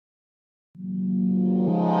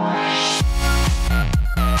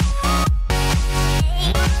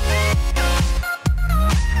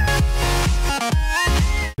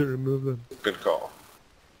remove them. Good call.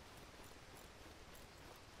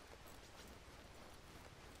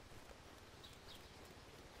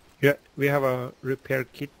 Yeah, we have a repair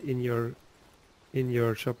kit in your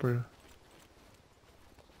shopper.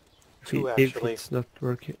 Two, If actually. it's not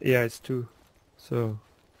working, yeah, it's 2. So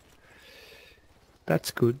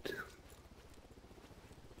that's good.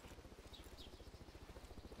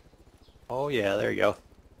 Oh yeah, there you go.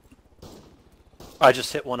 I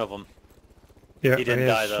just hit one of them. Yeah, He didn't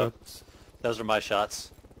die though. shots. Those are my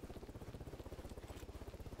shots.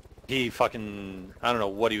 He fucking... I don't know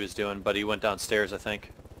what he was doing, but he went downstairs, I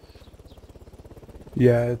think.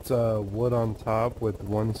 Yeah, it's wood on top with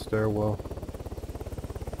one stairwell.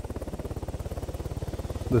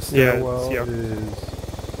 The stairwell yeah. is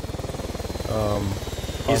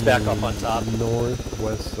He's on back the up on top.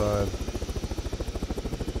 northwest side.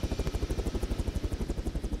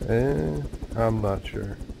 I'm not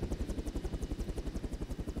sure.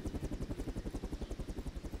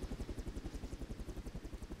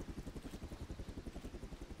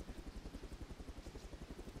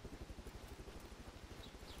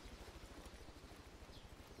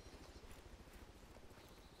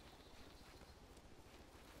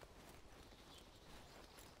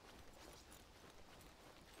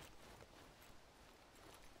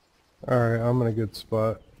 Alright, I'm in a good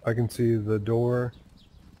spot. I can see the door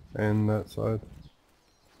and that side.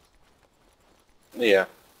 Yeah.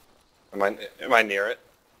 Am I near it?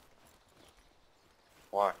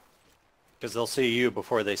 Why? Because they'll see you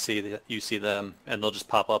before they see you see them, and they'll just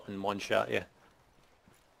pop up in one shot. Yeah.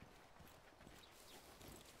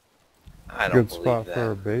 I don't Good believe spot that.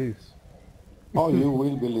 for a base. Oh, you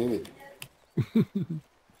will believe it.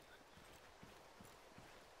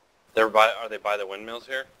 Are they by the windmills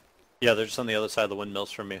here? Yeah, they're just on the other side of the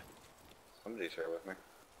windmills from you. Somebody's here with me.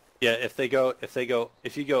 Yeah, if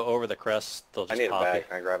you go over the crest, they'll I just need a pop bag. you.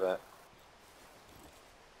 Can I grab that?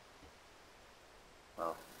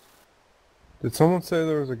 Oh. Did someone say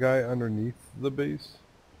there was a guy underneath the base?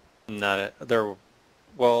 Not there.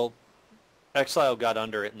 Well, Exile got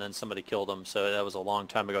under it, and then somebody killed him. So that was a long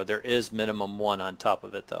time ago. There is minimum one on top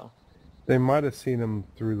of it, though. They might have seen him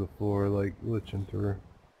through the floor, like glitching through.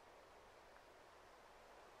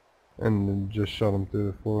 And then just shot him through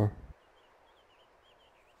the floor.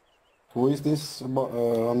 Who is this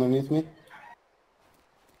underneath me?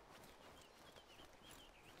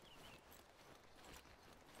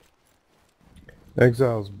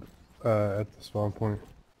 Exile's at the spawn point.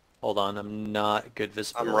 Hold on, I'm not good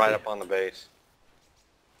visibility. I'm right up on the base.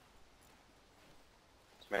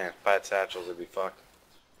 Man, if I had satchels, it'd be fucked.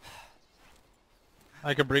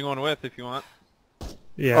 I could bring one with if you want.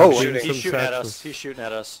 Yeah, Oh, bring he's some shooting at satchels. us. He's shooting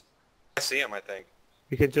at us. I see him, I think.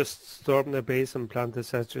 We can just storm the base and plant the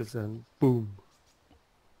satchels and boom.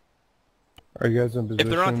 Are you guys in position?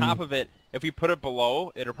 If they're on top of it, if we put it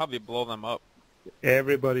below, it'll probably blow them up.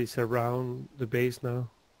 Everybody's around the base now.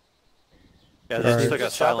 Yeah, they just Alright. took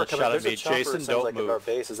a silent shot at There's me. a chopper, Jason, it sounds don't like, at our move.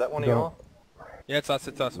 base. Is that one of Don't. y'all? Yeah, it's us,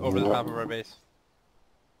 over the top of our base.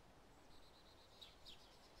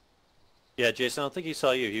 Yeah, Jason, I don't think he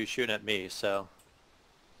saw you. He was shooting at me, so...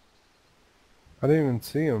 I didn't even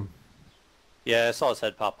see him. Yeah, I saw his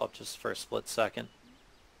head pop up just for a split second.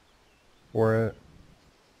 Where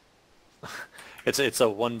at? It's a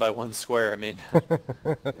 1x1 square, I mean.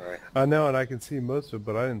 Right. I know, and I can see most of it,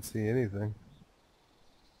 but I didn't see anything.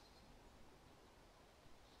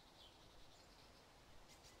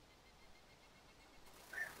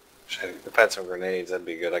 If I had some grenades, that'd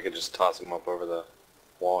be good. I could just toss them up over the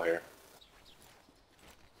wall here.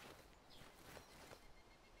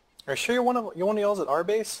 Are you sure you're one of y'all's at our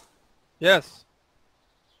base? Yes.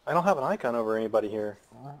 I don't have an icon over anybody here.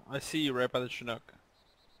 I see you right by the Chinook.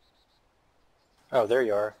 Oh, there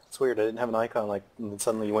you are. It's weird. I didn't have an icon. Like, and then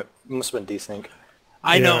suddenly you went. You must have been desync.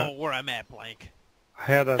 I Yeah. know where I'm at, Blank. I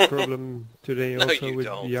had that problem today No, also you with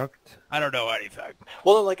don't. Jakt. I don't know anything.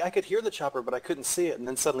 Well, like I could hear the chopper, but I couldn't see it, and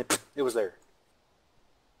then suddenly it was there.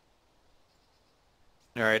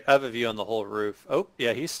 Alright, I have a view on the whole roof. Oh,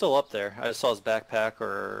 yeah, he's still up there. I saw his backpack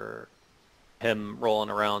or him rolling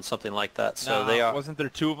around, something like that. So they are... Wasn't there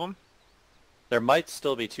two of them? There might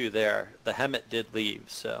still be two there. The Hemet did leave,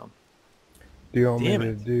 so... Do you want me Damn to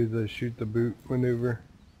it. do the shoot the boot maneuver?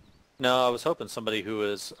 No, I was hoping somebody who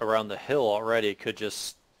was around the hill already could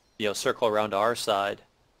just, circle around to our side.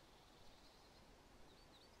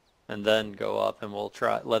 And then go up and we'll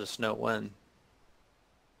let us know when.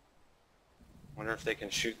 Wonder if they can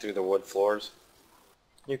shoot through the wood floors.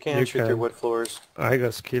 You can You shoot can. through wood floors. I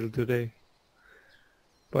got killed today.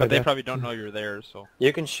 But they that- probably don't know you're there, so...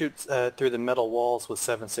 You can shoot through the metal walls with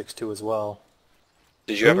 7.62 as well.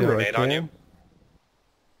 Did you have a Ooh, I grenade on you? can.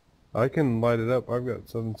 I can light it up. I've got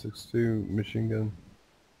 7.62 machine gun.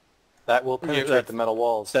 That will penetrate that's- the metal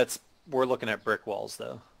walls. We're looking at brick walls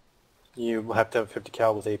though. You will have to have 50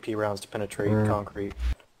 cal with AP rounds to penetrate concrete.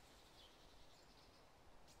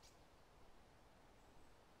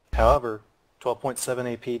 However,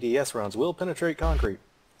 12.7 AP DS rounds will penetrate concrete.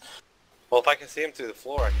 Well, if I can see him through the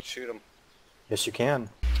floor, I can shoot him. Yes, you can.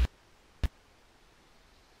 I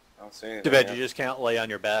don't see anything. Too bad yet. you just can't lay on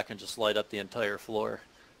your back and just light up the entire floor.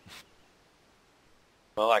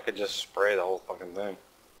 Well, I could just spray the whole fucking thing.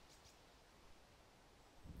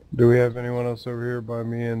 Do we have anyone else over here by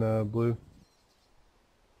me and Blue?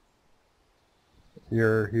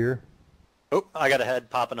 You're here? Oh, I got a head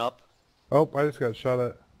popping up. Oh, I just got shot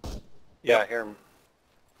at. Yeah, I hear him.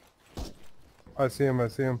 I see him, I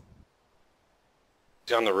see him. Is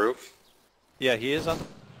he on the roof? Yeah, he is on.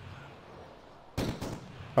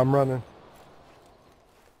 I'm running.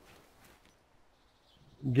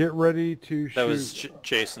 Get ready to shoot. That was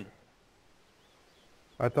Jason.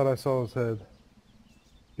 I thought I saw his head.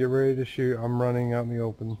 Get ready to shoot. I'm running out in the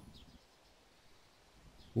open.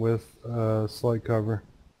 With slight cover.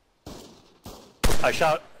 I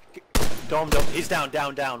shot. Dome. He's down.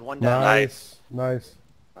 One down. Nice. Nice.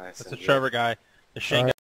 Nice. That's a Trevor guy. The Shane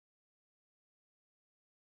guy.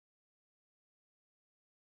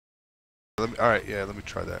 Alright, yeah, let me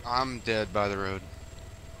try that. I'm dead by the road.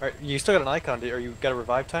 Alright, you still got an icon, or you got a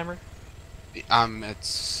revive timer? I'm at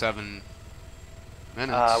 7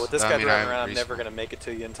 minutes. With this guy I mean, running I around, I'm never respawned. going to make it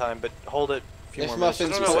to you in time, but hold it a few If more minutes.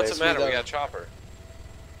 Muffins No, was what's the with matter? We them, got Chopper.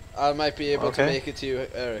 I might be able to Okay. make it to you,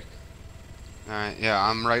 Eric. Alright, yeah,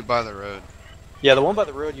 I'm right by the road. Yeah, the one by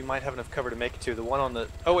the road you might have enough cover to make it to. The one on the...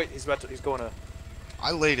 Oh wait, he's going to...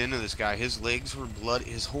 I laid into this guy. His legs were blood.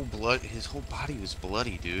 His whole body was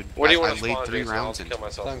bloody, dude. Where do you I want to laid spawn, 3 Jason? rounds I'll into kill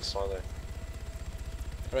myself and Thanks. spawn there.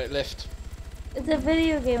 Right, left. It's a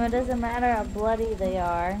video game, it doesn't matter how bloody they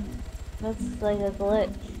are. That's like a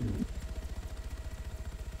glitch.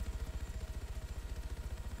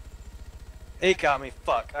 It got me,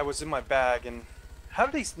 fuck. I was in my bag, and... How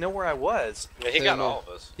did he know where I was? Yeah, he got Thermal. all of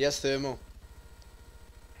us. Yes, thermal.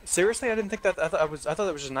 Seriously? I didn't think that... I thought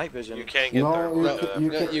that was just night vision. You can't get No, there. you No, ca-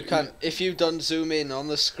 you no, ca- you can't. If you don't zoom in on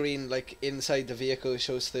the screen, like inside the vehicle, it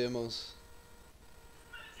shows thermals.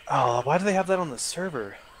 Oh, why do they have that on the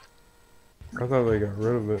server? I thought they got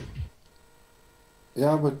rid of it.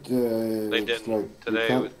 Yeah, but They it's didn't. like you Today,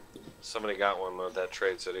 can't- somebody got one with that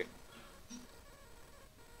Trade City.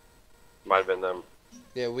 Might have been them.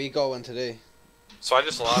 Yeah, we got one today. So I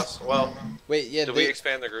just lost. Well, Wait, yeah, did we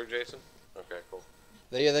expand the group, Jason? Okay, cool.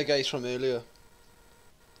 the other guys from earlier.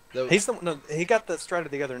 The- He's the no, he got that Strider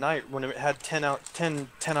the other night when it had 10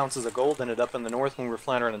 ounces of gold in it up in the north when we were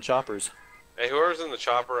flying around in choppers. Hey, whoever's in the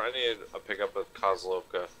chopper, I need a pickup at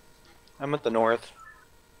Kozlovka. I'm at the north.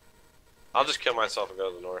 I'll just kill myself and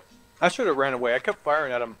go to the north. I should have ran away. I kept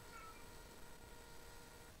firing at him.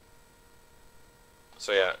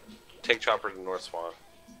 So yeah, take chopper to North Swan.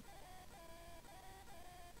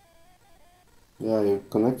 Yeah, you're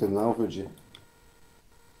connected now, Fuji.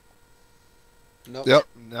 Nope. Yep,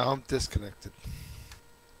 now I'm disconnected.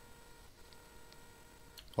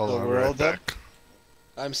 Hold Oh, on, we're all right done? back.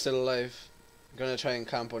 I'm still alive. I'm gonna try and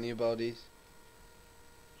camp on your bodies.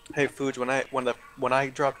 Hey Fuge, when I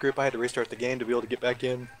dropped group, I had to restart the game to be able to get back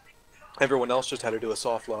in. Everyone else just had to do a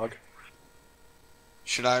soft log.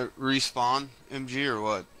 Should I respawn MG or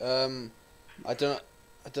what? I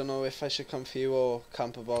don't know if I should come for you or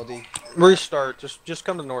camp a body. Restart. Just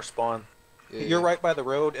come to North Spawn. Yeah, You're yeah. right by the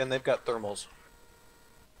road, and they've got thermals.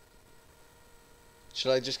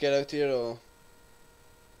 Should I just get out here or?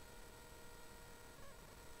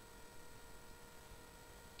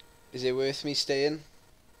 Is it worth me staying?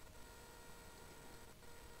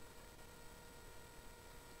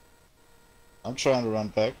 I'm trying to run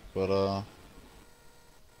back, but Well,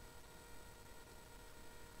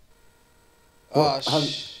 Oh,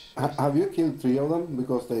 have you killed 3 of them?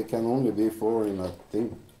 Because they can only be 4 in a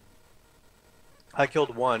thing. I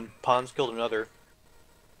killed one. Pons killed another.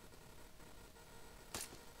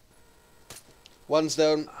 one's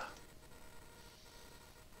down.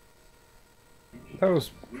 That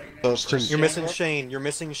was You're missing Shane. You're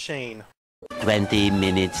missing Shane. 20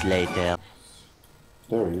 minutes later.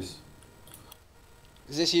 There he is.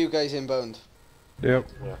 Is this you guys inbound? Yep.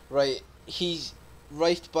 Right, he's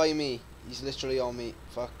right by me. He's literally on me.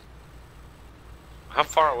 Fuck. How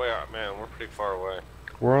far away are man? We're pretty far away.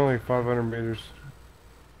 We're only 500 meters.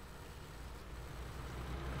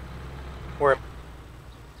 Where?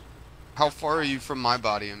 How far are you from my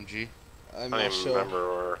body, MG? I'm I not don't even sure. remember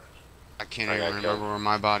where. I can't I even got remember killed. where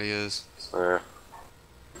my body is. Yeah.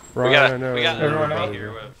 Right, we got I know. we got Everyone an else. RV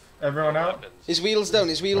here with Everyone out? His wheels down,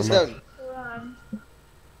 his wheels down.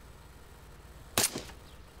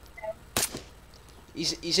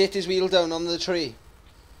 He's hit his wheel down on the tree.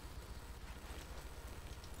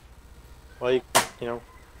 Well, you know,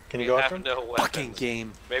 can you go after him? No Fucking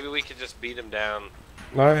game. Maybe we could just beat him down.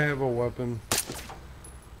 I have a weapon.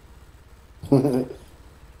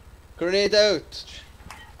 Grenade out.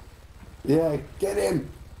 Yeah, get him.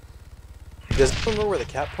 Does anyone know where the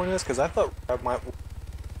cap point is? Because I thought I might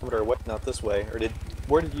or what not this way. Or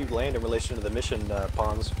where did you land in relation to the mission,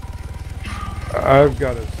 Pons? I've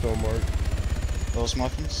got it still marked. Those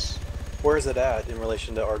muffins? Where is it at in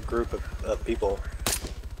relation to our group of people?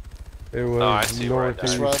 It was I see where I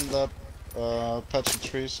It's northeast. right in that patch of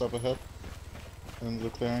trees up ahead. In the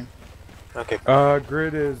clearing. Okay.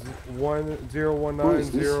 Grid is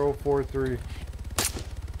 1019043.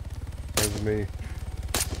 That's me.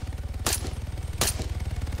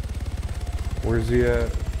 Where's he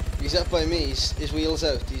at? He's up by me, his wheel's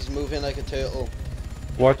out, he's moving like a turtle.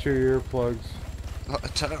 Watch your earplugs. A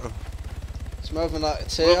turtle. He's moving like a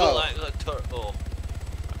Moving turtle. like a turtle.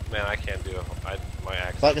 Man, I can't do it. My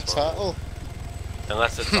accent's Like a horrible. turtle?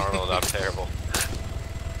 Unless it's Arnold, I'm terrible.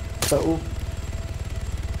 Turtle.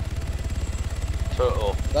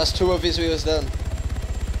 Turtle. That's 2 of his wheels done.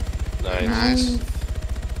 Nice.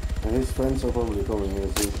 And his friends are probably coming here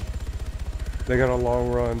soon. They got a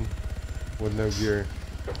long run with no gear.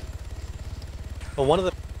 Well, one of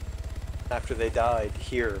them after they died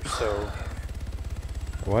here, so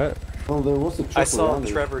What? Oh, there was a I saw around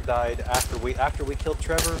here. Trevor died after we killed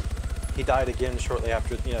Trevor. He died again shortly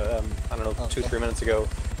after, you know, I don't know, 2-3 minutes ago.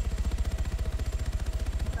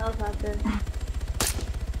 Helicopter.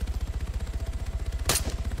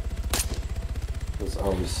 That's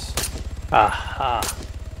ours. Aha.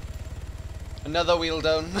 Another wheel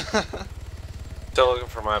down. Still looking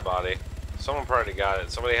for my body. Someone probably got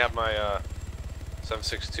it. Somebody have my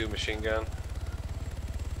 7.62 machine gun.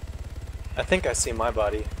 I think I see my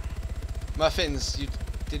body. Muffins,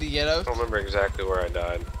 did he get out? I don't remember exactly where I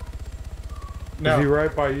died. Is he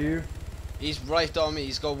right by you? He's right on me,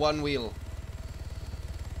 he's got 1 wheel.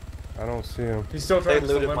 I don't see him. He's still They trying to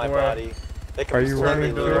looted limp my away. body. They Are you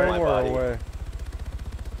running completely through looted him my or body. away?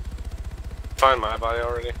 Find my body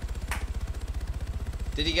already?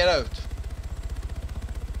 Did he get out?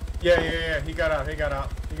 Yeah, he got out, he got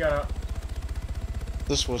out.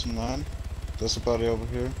 This wasn't mine. There's a body over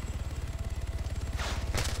here.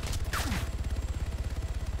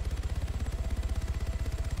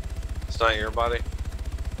 It's not your body?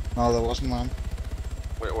 No, that wasn't mine.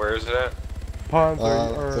 Where is it at? Pons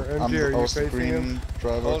or MG, are I you was the facing green him?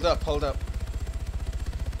 driver. Hold up.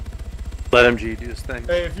 Let MG do his thing.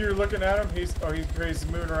 Hey, if you're looking at him, he's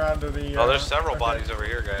moving around to the... Oh, there's several okay. bodies over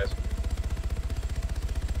here, guys.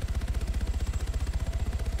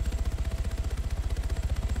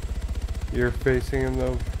 You're facing him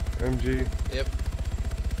though, MG? Yep.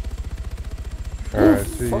 Alright, Who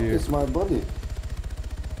see the fuck you. is my body?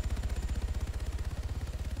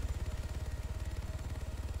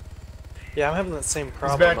 Yeah, I'm having that same back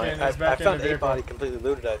problem. in, I he's back in found the a vehicle. body completely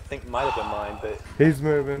looted. I think might have been mine, but He's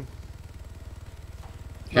moving.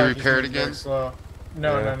 He No, he's repaired moving very again? Slow.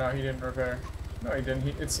 No, Yeah. no, he didn't repair. No, he didn't.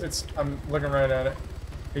 It's. I'm looking right at it.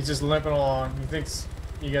 He's just limping along. He thinks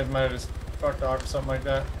you guys might have just fucked off or something like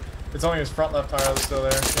that. It's only his front left tire that's still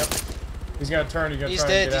there. Yep. He's gonna turn. He's gonna He's try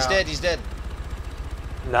dead, and get out. he's dead.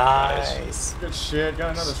 nice. Good shit.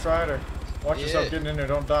 Got another strider. Watch yourself getting in there.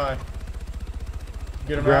 Don't die.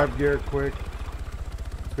 Get him Grab out. gear quick.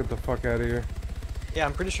 Let's get the fuck out of here. Yeah,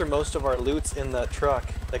 I'm pretty sure most of our loot's in that truck.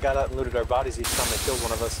 They got out and looted our bodies each time they killed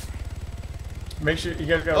one of us. Make sure you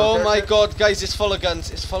guys got. Oh repair my kit? god, guys, it's full of guns.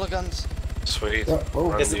 It's full of guns. Sweet. Yeah,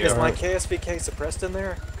 oh. Is Yeah. my KSVK suppressed in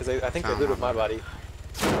there? Because I think they looted my body.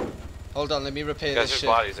 Hold on, let me repair Guys, this there's shit.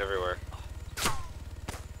 bodies everywhere.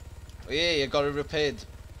 Oh yeah, you got it repaired.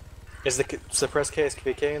 Is the suppressed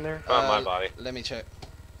KSVK in there? Not my body. Let me check.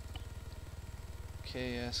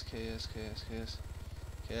 KS.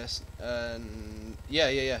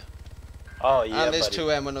 Yeah. Oh yeah, And there's buddy. 2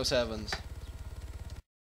 M107s.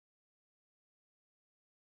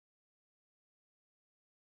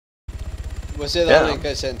 Was it the link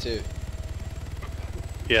I sent to?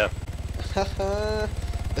 Yeah.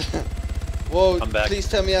 Whoa, I'm back. please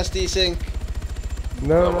tell me that's desync.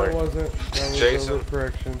 No, Don't that worry. wasn't. That was Jason.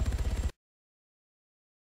 overcorrection.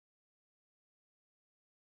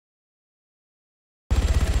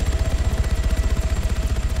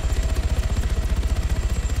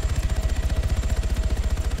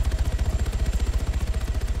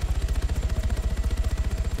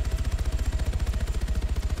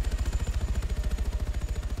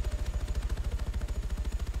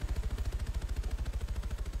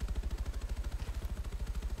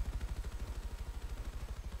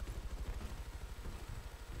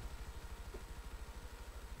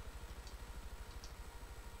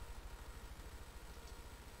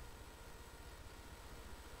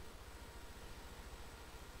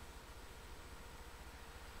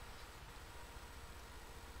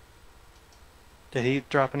 Did he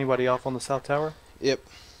drop anybody off on the south tower? Yep.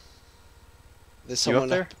 There's You someone up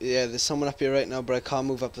there? Yeah, there's someone up here right now, but I can't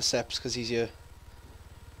move up the steps because he's here.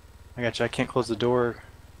 I got you. I can't close the door.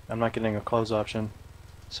 I'm not getting a close option.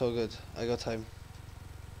 So good. I got time.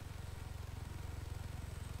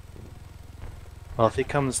 Well, if he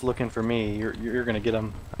comes looking for me, you're gonna get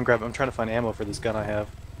him. I'm trying to find ammo for this gun I have.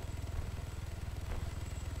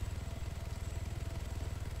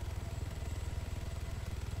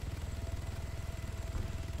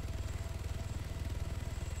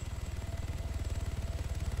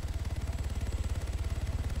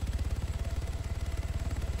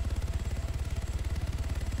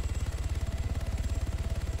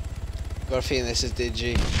 Got a feeling this is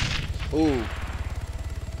Digi. Ooh.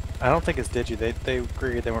 I don't think it's Digi. They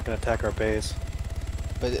agreed they weren't gonna attack our base.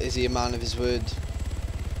 But is he a man of his word?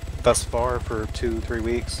 Thus far for 2-3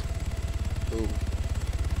 weeks. Ooh.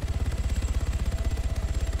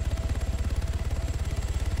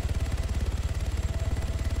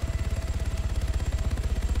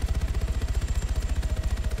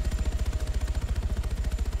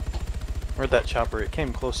 Where'd that chopper? It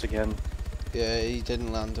came close again. Yeah, he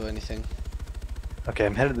didn't land or anything. Okay,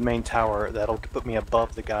 I'm headed to the main tower. That'll put me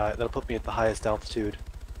above the guy. That'll put me at the highest altitude.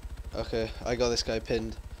 Okay, I got this guy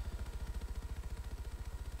pinned.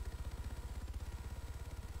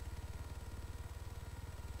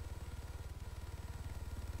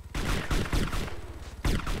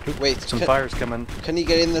 Wait, some fire's coming. Can he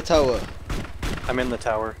get in the tower? I'm in the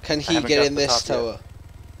tower. Can he get in this tower?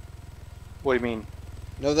 What do you mean?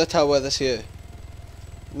 No, the tower that's here.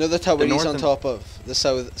 No, the tower he's on top of. The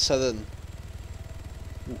southern.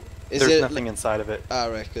 There's nothing inside of it. Ah,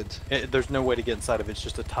 right, good. There's no way to get inside of it. It's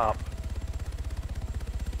just a top.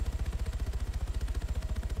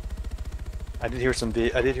 I did hear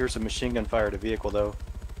some machine gun fire at a vehicle though.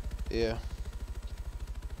 Yeah.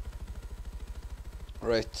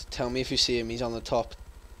 Right, tell me if you see him. He's on the top.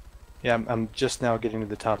 Yeah, I'm just now getting to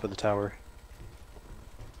the top of the tower.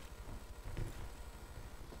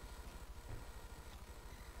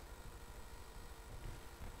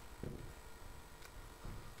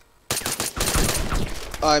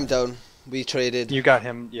 I'm down. We traded. You got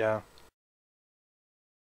him, yeah.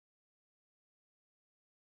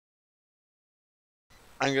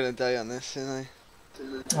 I'm gonna die on this, ain't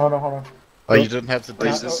I? Hold on. Oh, you didn't have the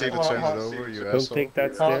decency to turn it over, you Don't asshole. take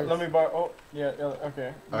that stairs. Let me borrow. Oh, yeah,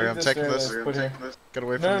 okay. Okay, I'm taking this. Get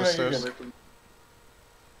away from the stairs.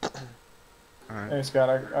 Alright. Hey, Scott,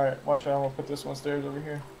 alright, watch out. I'm gonna put this one stairs over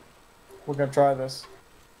here. We're gonna try this.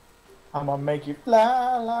 I'm gonna make you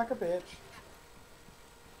fly like a bitch.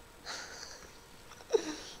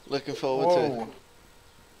 Looking forward to it.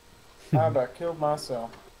 I about killed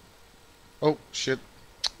myself. Oh, shit.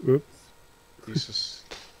 Oops. Jesus.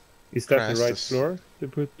 Is that the right Christus. floor to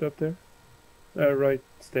put up there? Right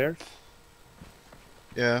stairs?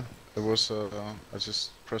 Yeah, it was, I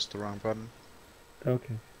just pressed the wrong button.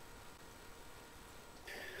 Okay.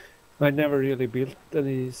 I never really built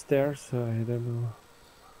any stairs, so I don't know.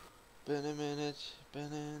 Been a minute.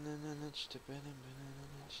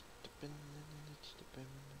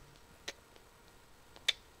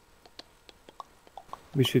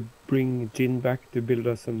 We should bring Jin back to build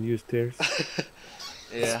us some new stairs.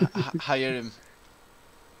 Yeah, hire him.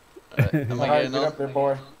 Am I getting Get on? up there,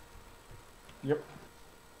 boy. Yep.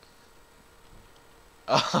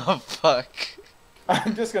 Oh, fuck.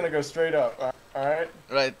 I'm just gonna go straight up, alright?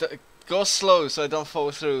 Right, go slow so I don't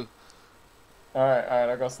fall through. Alright,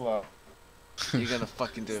 I'll go slow. You're gonna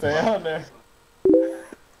fucking do it. Stay on there.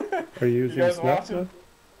 Are you using guys snap watching? now?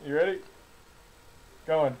 You ready?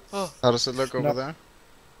 Going. Oh. How does it look over there?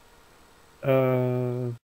 A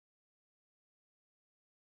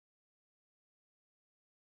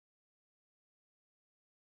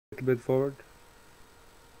little bit forward.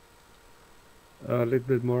 A little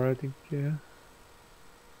bit more, I think, yeah.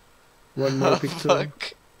 One more pixel.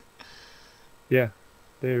 Fuck. Yeah,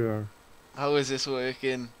 there you are. How is this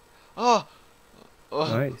working? Oh!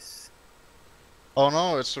 Nice. Oh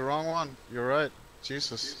no, it's the wrong one. You're right.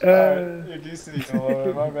 Jesus. You're decent,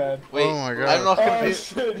 my bad. Wait, oh my god. I'm not gonna Oh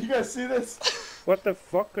shit, you guys see this? What the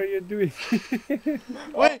fuck are you doing?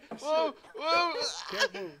 Wait, whoa, whoa!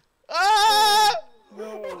 Careful. Ah!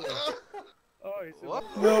 No! Oh, it's What?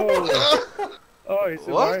 No! Oh, it's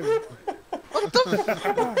What? alive. What the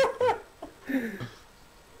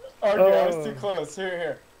Okay, I was too close.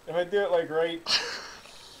 Here. If I do it like right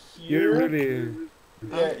here. You're really...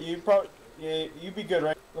 Yeah, you be good,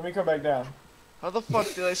 right? Let me come back down. How the fuck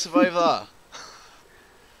did I survive that?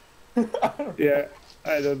 Yeah,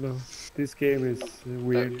 I don't know. This game is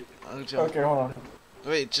weird. I'll jump. Okay, hold on.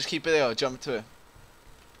 Wait, just keep it there, I'll jump to it.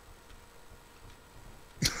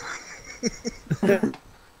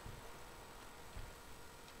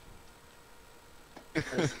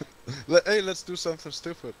 Hey, let's do something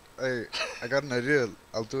stupid. Hey, I got an idea.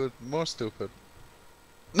 I'll do it more stupid.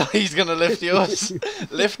 No, he's gonna lift yours.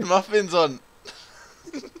 Lift Muffins on.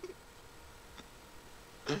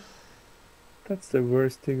 That's the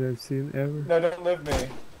worst thing I've seen ever. No, don't lift me.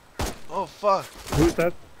 Oh fuck. Who's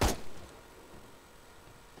that?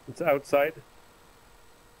 It's outside.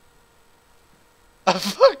 Ah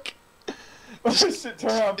fuck. Oh shit,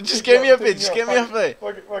 turn around. Just get me up there, just get me up there.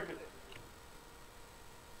 Fuck it, fuck it.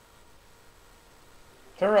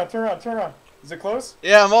 Turn around, turn around, turn around. Is it close?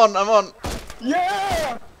 Yeah, I'm on, I'm on.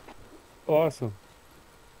 Yeah! Awesome.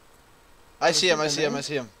 I see him, I see him, I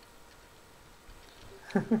see him.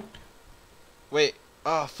 Wait.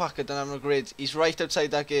 Oh fuck, I don't have no grades. He's right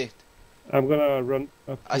outside that gate. I'm gonna run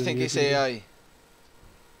up. I think it's AI.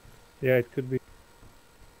 Yeah, it could be.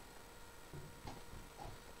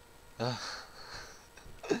 God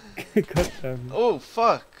damn. Oh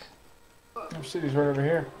fuck. Oh shit, he's right over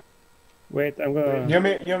here. Wait, I'm gonna. You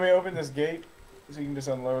want me to open this gate so you can just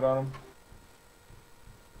unload on him?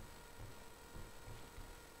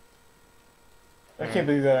 I can't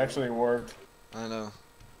believe that actually worked. I know.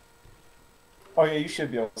 Oh yeah, you should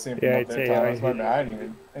be able to see him from Yeah, up it's there, AI. Thomas. My bad. I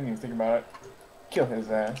didn't even think about it. Kill his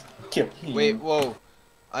ass. Kill him. Wait, whoa.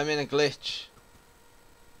 I'm in a glitch.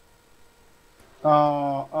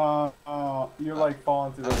 You're like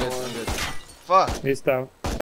falling through the I'm good, door. I'm good. Fuck. He's down.